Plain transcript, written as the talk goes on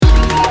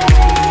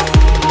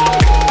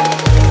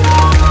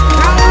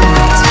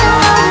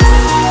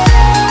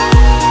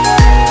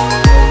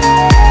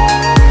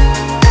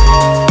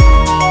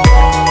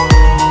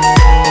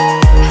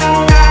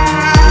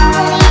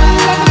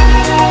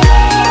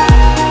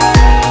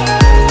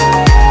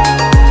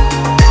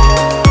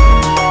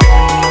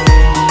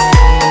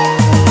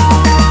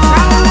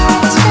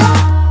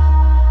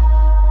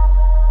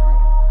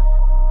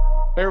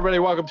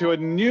to a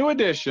new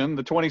edition.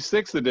 The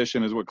 26th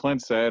edition is what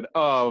Clint said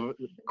of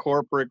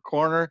Corporate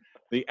Corner,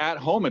 the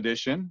at-home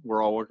edition.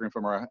 We're all working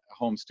from our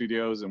home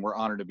studios, and we're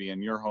honored to be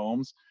in your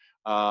homes.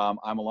 I'm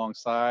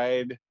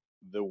alongside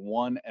the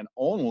one and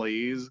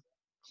onlys,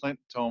 Clint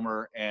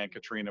Tomer and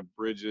Katrina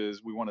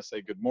Bridges. We want to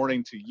say good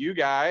morning to you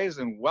guys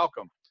and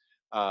welcome.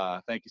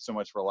 Thank you so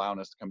much for allowing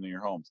us to come to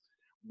your homes.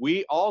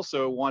 We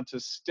also want to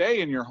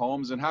stay in your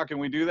homes, and how can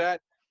we do that?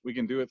 We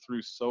can do it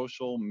through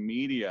social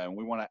media, and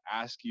we want to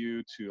ask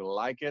you to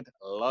like it,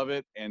 love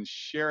it, and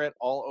share it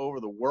all over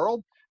the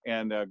world.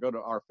 And go to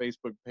our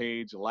Facebook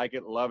page, like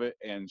it, love it,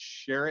 and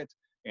share it.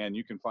 And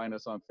you can find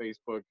us on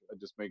Facebook.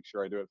 Just make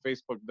sure I do it.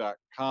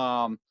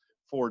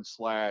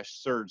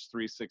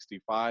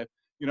 Facebook.com/Surge365.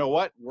 You know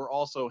what? We're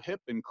also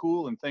hip and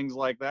cool and things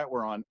like that.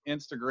 We're on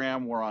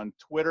Instagram. We're on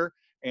Twitter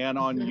and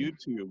on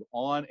YouTube.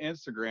 On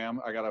Instagram,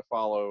 I got to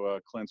follow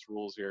Clint's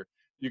rules here.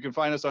 You can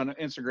find us on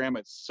Instagram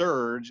at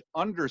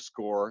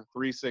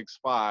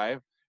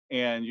Surge_365.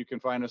 And you can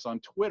find us on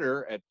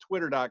Twitter at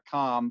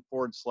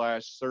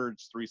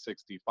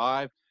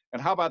twitter.com/Surge365.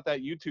 And how about that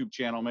YouTube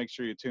channel? Make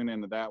sure you tune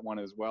into that one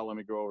as well. Let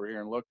me go over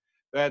here and look.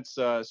 That's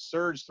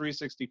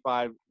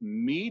Surge365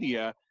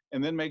 Media.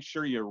 And then make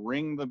sure you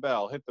ring the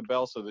bell, hit the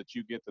bell so that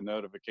you get the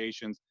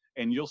notifications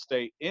and you'll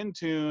stay in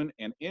tune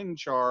and in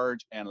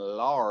charge and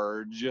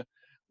large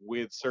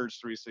with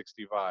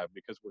Surge365,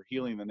 because we're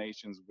healing the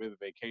nations with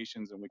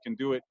vacations, and we can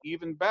do it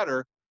even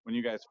better when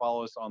you guys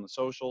follow us on the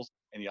socials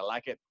and you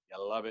like it, you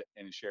love it,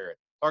 and you share it.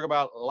 Talk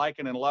about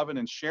liking and loving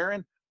and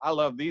sharing. I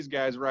love these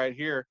guys right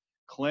here,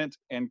 Clint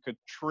and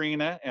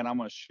Katrina, and I'm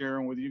going to share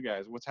them with you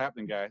guys. What's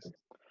happening, guys?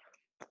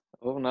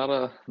 Oh, not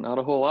a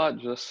whole lot.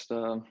 Just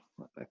I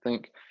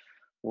think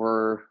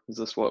is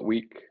this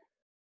week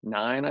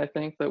 9? I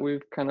think that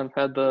we've kind of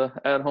had the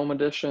at-home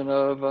edition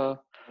of.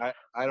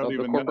 I don't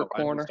even know.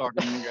 Corner. I was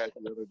talking to you guys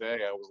the other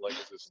day. I was like,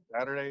 is this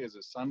Saturday? Is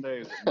it Sunday?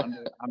 Is it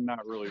Monday? I'm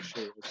not really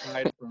sure.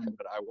 Aside from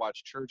that, I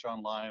watch church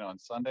online on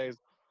Sundays.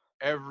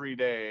 Every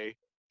day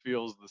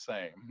feels the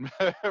same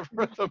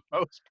for the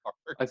most part.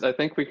 I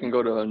think we can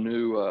go to a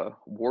new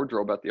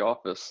wardrobe at the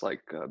office,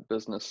 like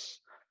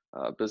business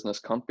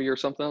comfy or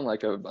something,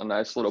 like a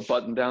nice little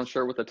button-down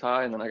shirt with a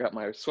tie, and then I got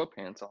my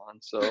sweatpants on.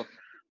 So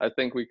I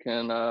think we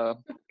can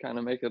kind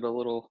of make it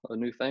a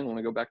new thing when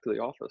we go back to the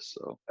office.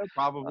 So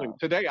probably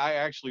today I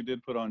actually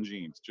did put on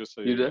jeans, just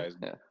so you guys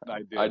know. Yeah.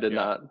 I did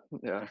not.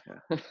 Yeah.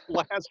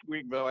 Last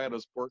week though, I had a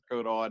sport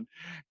coat on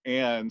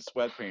and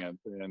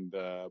sweatpants, and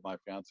my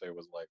fiance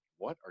was like,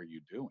 "What are you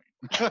doing?"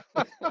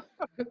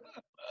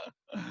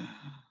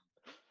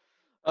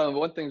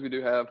 One thing we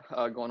do have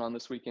going on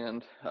this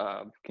weekend,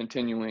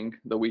 continuing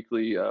the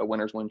weekly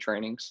Winners Win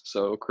trainings.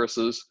 So Chris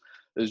is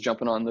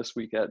jumping on this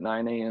week at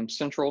 9 a.m.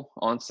 Central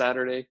on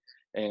Saturday,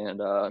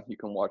 and you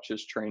can watch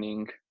his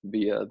training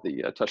via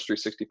the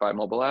Touch365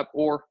 mobile app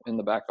or in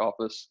the back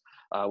office.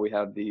 We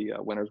have the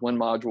Winners Win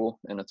module,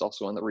 and it's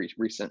also in the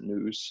recent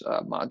news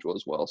module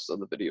as well. So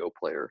the video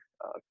player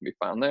can be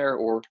found there,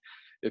 or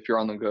if you're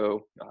on the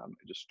go,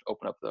 just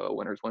open up the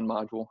Winners Win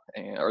module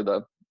or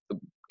the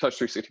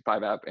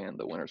Touch365 app, and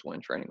the Winners Win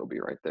training will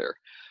be right there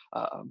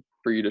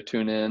for you to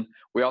tune in.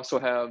 We also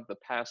have the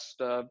past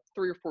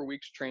 3 or 4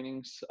 weeks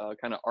trainings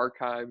kind of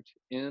archived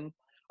in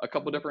a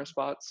couple different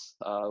spots.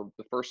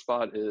 The first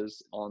spot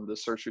is on the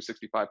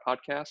Surge365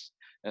 podcast,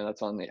 and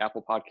that's on the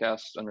Apple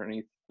Podcast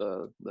underneath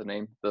the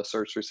name, the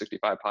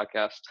Surge365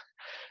 podcast,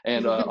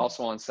 and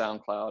also on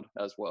SoundCloud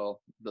as well,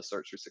 the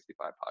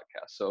Surge365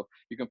 podcast. So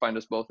you can find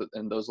us both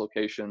in those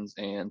locations,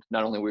 and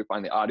not only will we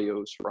find the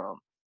audios from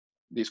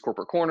these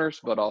corporate corners,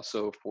 but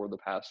also for the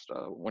past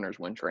Winners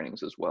Win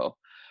trainings as well.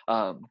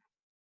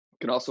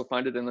 You can also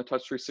find it in the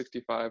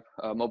Touch365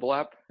 mobile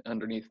app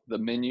underneath the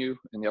menu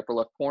in the upper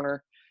left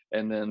corner,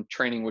 and then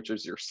training, which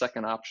is your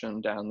second option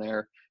down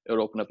there.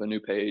 It'll open up a new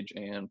page,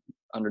 and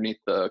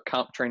underneath the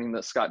comp training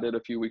that Scott did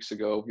a few weeks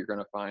ago, you're going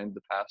to find the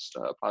past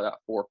probably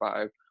 4 or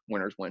 5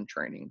 Winners Win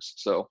trainings.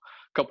 So a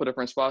couple of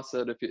different spots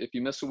that if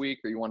you miss a week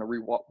or you want to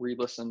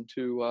re-listen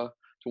to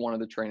one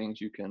of the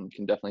trainings, you can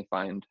definitely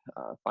find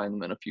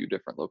them in a few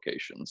different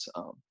locations.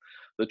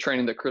 The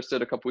training that Chris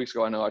did a couple weeks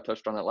ago, I know I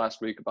touched on it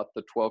last week, about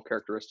the 12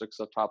 characteristics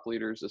of top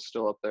leaders, is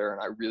still up there, and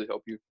I really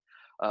hope you've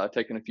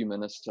taken a few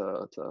minutes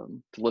to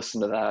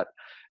listen to that.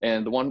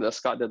 And the one that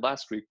Scott did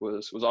last week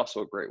was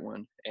also a great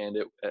one, and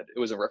it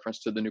was in reference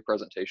to the new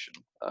presentation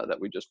that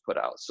we just put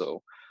out.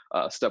 So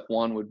step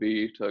 1 would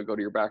be to go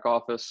to your back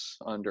office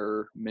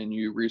under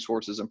menu,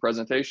 resources, and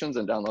presentations,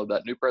 and download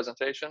that new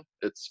presentation.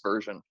 It's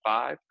version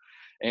 5.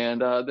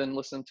 And then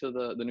listen to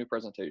the new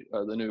presentation,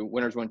 the new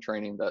Winners Win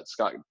training that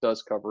Scott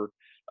does cover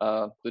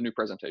the new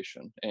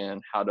presentation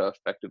and how to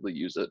effectively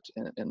use it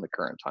in the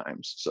current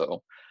times.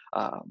 So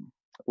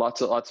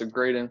lots of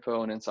great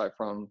info and insight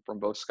from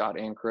both Scott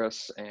and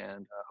Chris,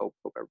 and hope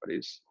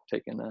everybody's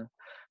taking a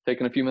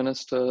few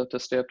minutes to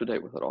stay up to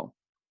date with it all.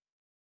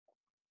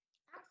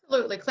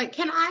 Absolutely, Clint.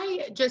 Can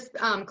I just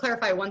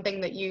clarify one thing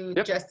that you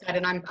just said?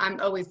 And I'm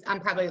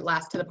probably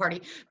last to the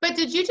party, but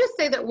did you just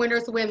say that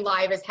Winners Win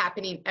Live is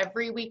happening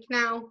every week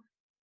now?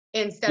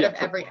 instead Yeah, of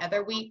every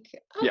other week?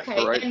 yeah, Okay.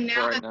 And for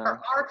now right that now.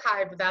 they're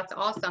archived, that's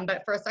awesome.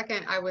 But for a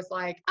second, I was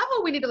like,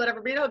 oh, we need to let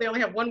everybody know they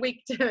only have 1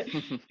 week to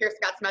hear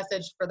Scott's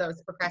message for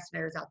those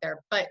procrastinators out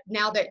there. But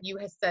now that you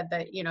have said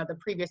that, you know, the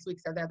previous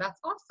weeks are there, that's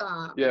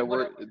awesome. Yeah,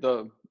 What we're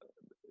the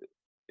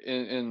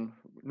in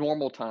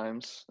normal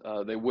times,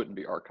 they wouldn't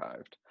be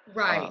archived,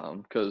 right.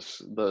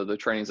 because the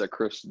trainings that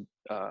Chris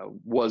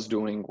was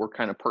doing were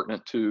kind of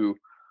pertinent to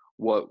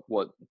what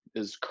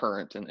is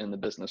current in the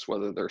business,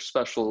 whether they're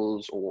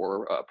specials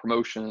or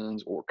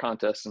promotions or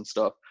contests and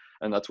stuff.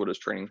 And that's what his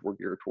trainings were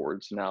geared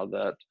towards. Now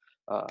that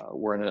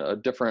we're in a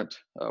different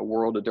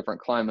world, a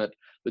different climate,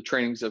 the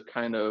trainings have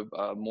kind of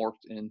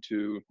morphed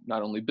into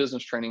not only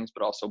business trainings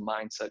but also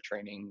mindset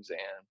trainings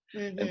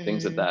and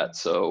things of Mm-hmm. that.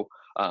 So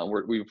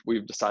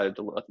we've decided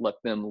to let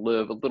them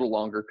live a little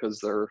longer because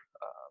they're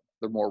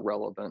more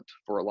relevant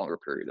for a longer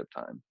period of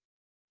time.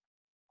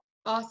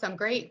 Awesome.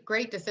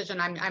 Great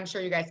decision. I'm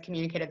sure you guys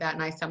communicated that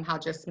and I somehow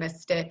just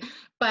missed it.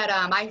 But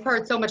I've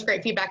heard so much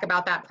great feedback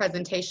about that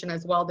presentation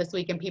as well this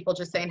week, and people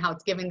just saying how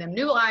it's giving them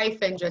new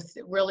life and just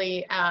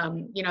really,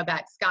 you know,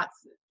 that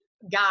Scott's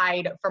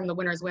guide from the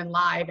Winners Win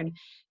Live, and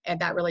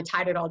that really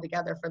tied it all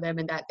together for them,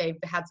 and that they've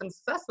had some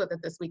success with it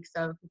this week.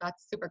 So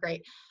that's super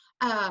great.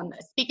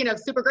 Speaking of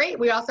super great,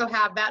 we also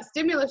have that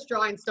stimulus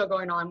drawing still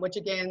going on, which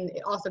again,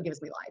 it also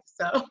gives me life.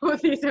 So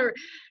these are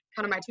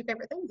kind of my two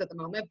favorite things at the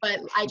moment. But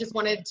I just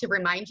wanted to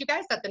remind you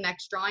guys that the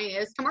next drawing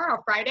is tomorrow,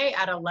 Friday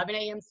at 11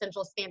 a.m.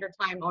 Central Standard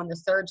Time on the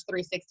Surge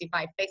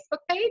 365 Facebook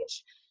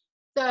page.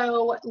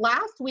 So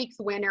last week's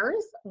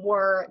winners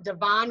were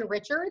Devon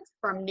Richards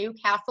from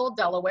Newcastle,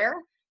 Delaware,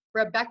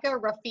 Rebecca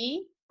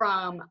Rafi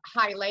from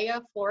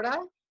Hialeah, Florida,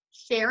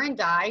 Sharon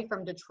Dye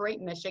from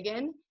Detroit,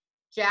 Michigan,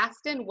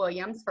 Justin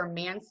Williams from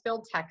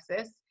Mansfield,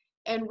 Texas,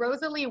 and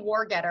Rosalie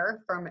Wargetter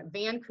from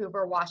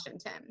Vancouver,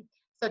 Washington.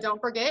 So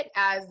don't forget,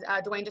 as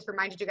Dwayne just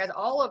reminded you guys,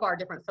 all of our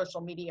different social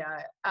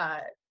media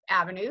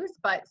avenues,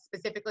 but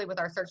specifically with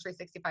our Surge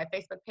 365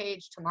 Facebook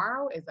page,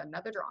 tomorrow is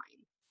another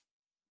drawing.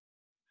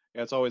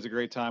 Yeah, it's always a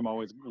great time. I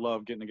always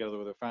love getting together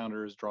with the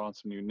founders, drawing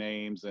some new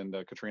names. And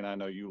Katrina, I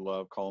know you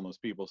love calling those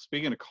people.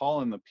 Speaking of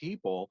calling the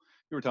people,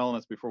 you were telling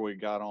us before we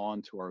got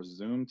on to our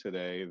Zoom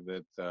today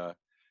that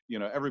you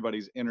know,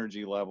 everybody's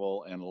energy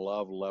level and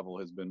love level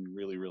has been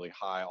really, really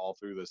high all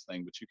through this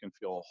thing, but you can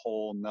feel a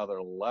whole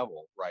nother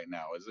level right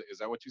now. Is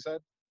that what you said?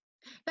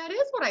 That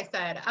is what I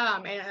said.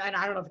 And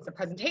I don't know if it's a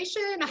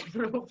presentation. I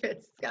don't know if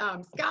it's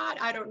Scott.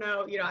 I don't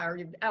know. You know,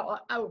 I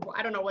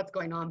don't know what's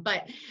going on.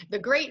 But the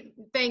great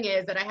thing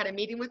is that I had a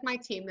meeting with my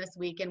team this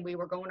week, and we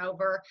were going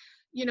over,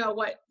 you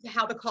know,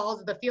 how the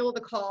calls, the feel of the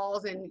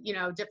calls, and you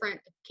know, different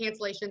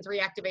cancellations,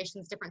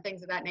 reactivations, different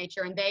things of that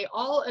nature. And they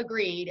all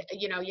agreed,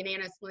 you know,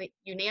 unanimously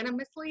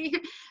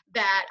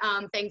that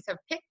things have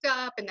picked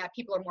up, and that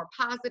people are more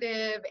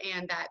positive,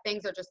 and that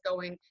things are just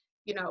going,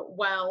 you know,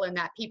 well, and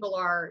that people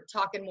are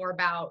talking more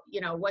about,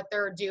 you know, what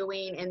they're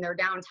doing in their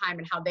downtime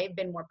and how they've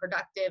been more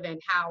productive and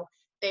how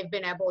they've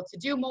been able to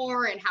do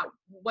more and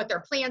what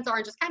their plans are,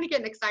 and just kind of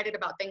getting excited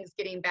about things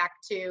getting back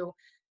to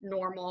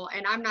normal.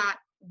 And I'm not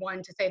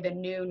one to say the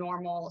new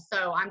normal,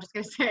 so I'm just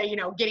going to say, you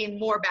know, getting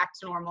more back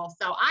to normal.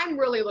 So I'm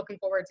really looking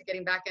forward to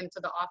getting back into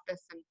the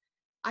office, and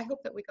I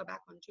hope that we go back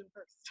on June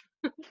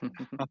 1st.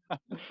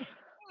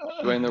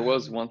 Dwayne, there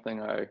was one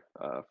thing I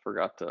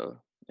forgot to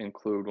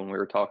include when we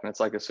were talking. It's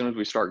like as soon as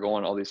we start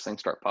going, all these things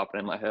start popping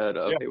in my head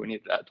of, hey, we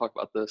need to talk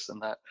about this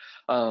and that.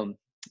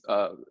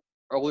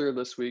 Earlier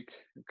this week,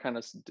 kind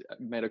of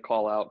made a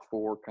call out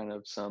for kind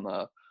of some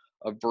a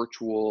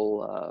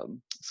virtual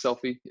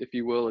selfie, if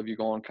you will, if you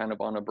go on kind of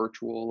on a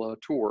virtual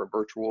tour, a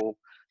virtual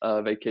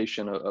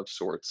vacation of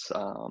sorts.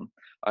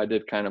 I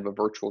did kind of a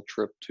virtual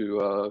trip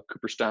to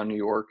Cooperstown, New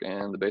York,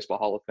 and the Baseball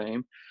Hall of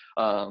Fame.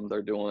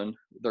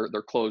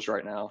 They're closed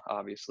right now,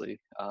 obviously,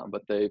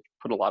 but they've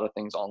put a lot of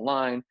things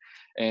online,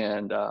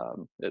 and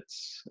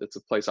it's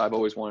a place I've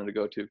always wanted to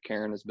go to.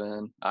 Karen has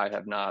been, I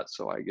have not,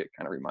 so I get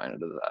kind of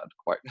reminded of that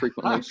quite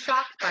frequently. I'm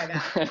shocked by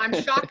that. I'm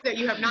shocked that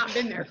you have not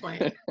been there,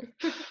 Clint.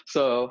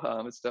 So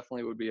it's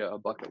definitely would be a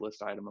bucket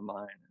list item of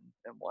mine,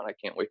 and one I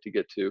can't wait to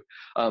get to.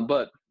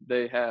 But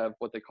they have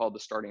what they call the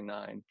starting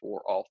nine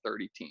for all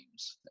 30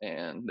 teams,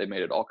 and they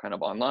made it all kind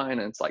of online,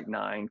 and it's like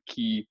 9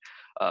 key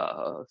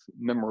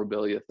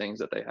memorabilia things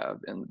that they have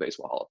in the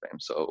Baseball Hall of Fame.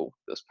 So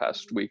this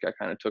past week I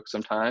kind of took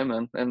some time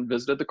and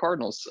visited the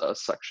Cardinals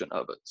section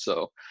of it.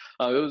 So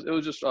it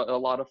was just a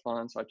lot of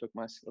fun. So I took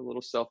a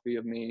little selfie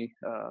of me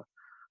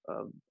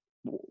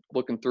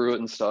looking through it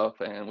and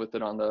stuff, and with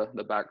it on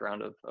the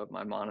background of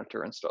my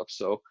monitor and stuff.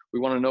 So we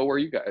want to know where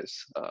you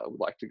guys would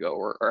like to go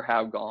or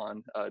have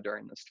gone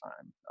during this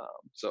time.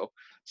 So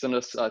send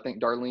us, I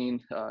think Darlene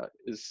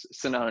is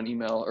sent out an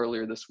email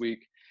earlier this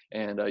week,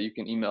 and you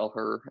can email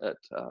her at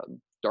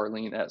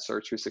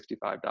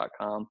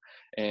Darlene@surge365.com,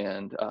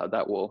 and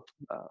that will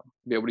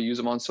be able to use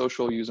them on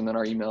social, use them in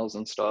our emails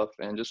and stuff.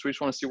 And we just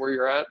want to see where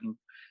you're at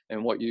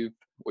and what you've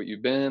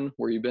been,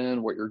 where you've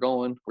been, where you're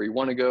going, where you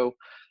want to go.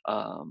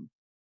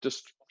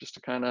 Just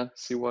to kind of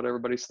see what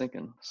everybody's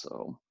thinking.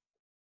 So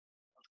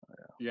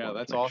Yeah, wanted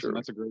that's to make awesome. sure.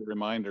 That's a great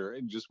reminder.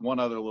 And just one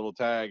other little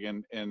tag,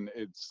 and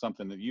it's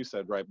something that you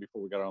said right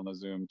before we got on the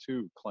Zoom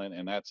too, Clint,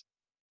 and that's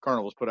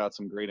Carnival's put out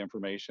some great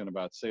information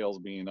about sales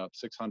being up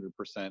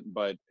 600%.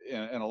 But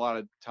and a lot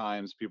of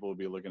times people will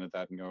be looking at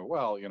that and go,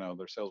 well, you know,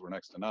 their sales were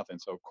next to nothing.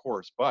 So of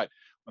course, but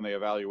when they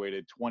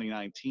evaluated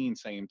 2019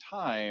 same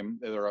time,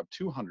 they're up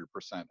 200%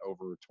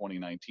 over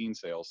 2019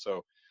 sales.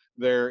 So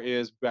there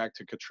is, back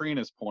to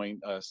Katrina's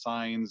point,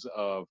 signs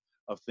of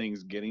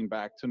things getting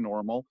back to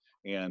normal.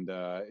 And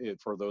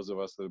for those of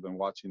us that have been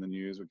watching the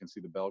news, we can see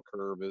the bell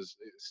curve is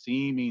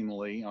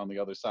seemingly on the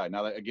other side.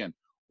 Now, that, again,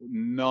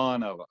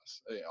 none of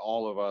us,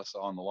 all of us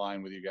on the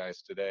line with you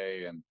guys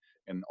today, and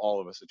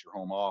all of us at your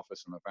home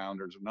office and the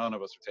founders, none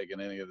of us are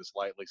taking any of this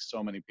lightly.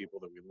 So many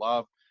people that we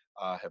love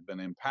have been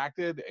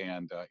impacted,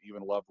 and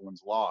even loved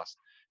ones lost.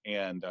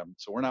 And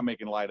so we're not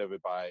making light of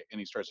it by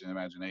any stretch of the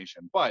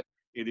imagination. But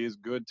it is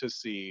good to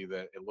see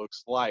that it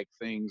looks like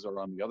things are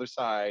on the other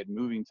side,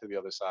 moving to the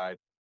other side,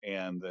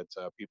 and that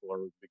people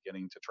are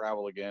beginning to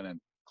travel again.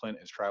 And Clint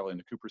is traveling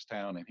to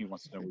Cooperstown, and he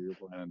wants to know where you're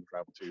planning to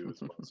travel to as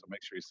well. So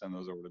make sure you send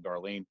those over to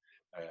Darlene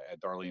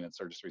at Darlene at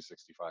Surge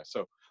 365.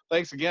 So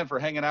thanks again for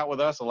hanging out with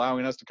us,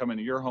 allowing us to come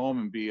into your home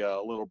and be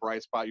a little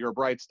bright spot. You're a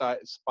bright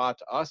spot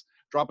to us.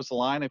 Drop us a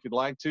line if you'd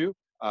like to.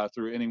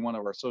 Through any one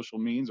of our social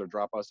means, or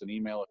drop us an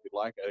email if you'd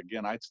like.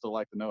 Again, I'd still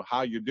like to know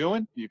how you're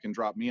doing. You can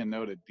drop me a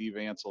note at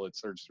dvansel at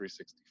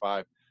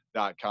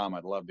surge365.com.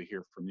 I'd love to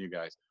hear from you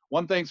guys.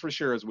 One thing's for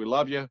sure is we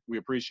love you, we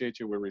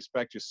appreciate you, we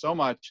respect you so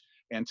much,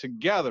 and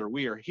together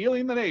we are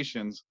healing the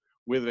nations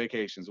with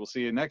vacations. We'll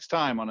see you next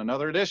time on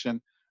another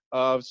edition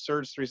of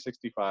Surge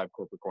 365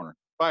 Corporate Corner.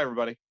 Bye,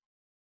 everybody.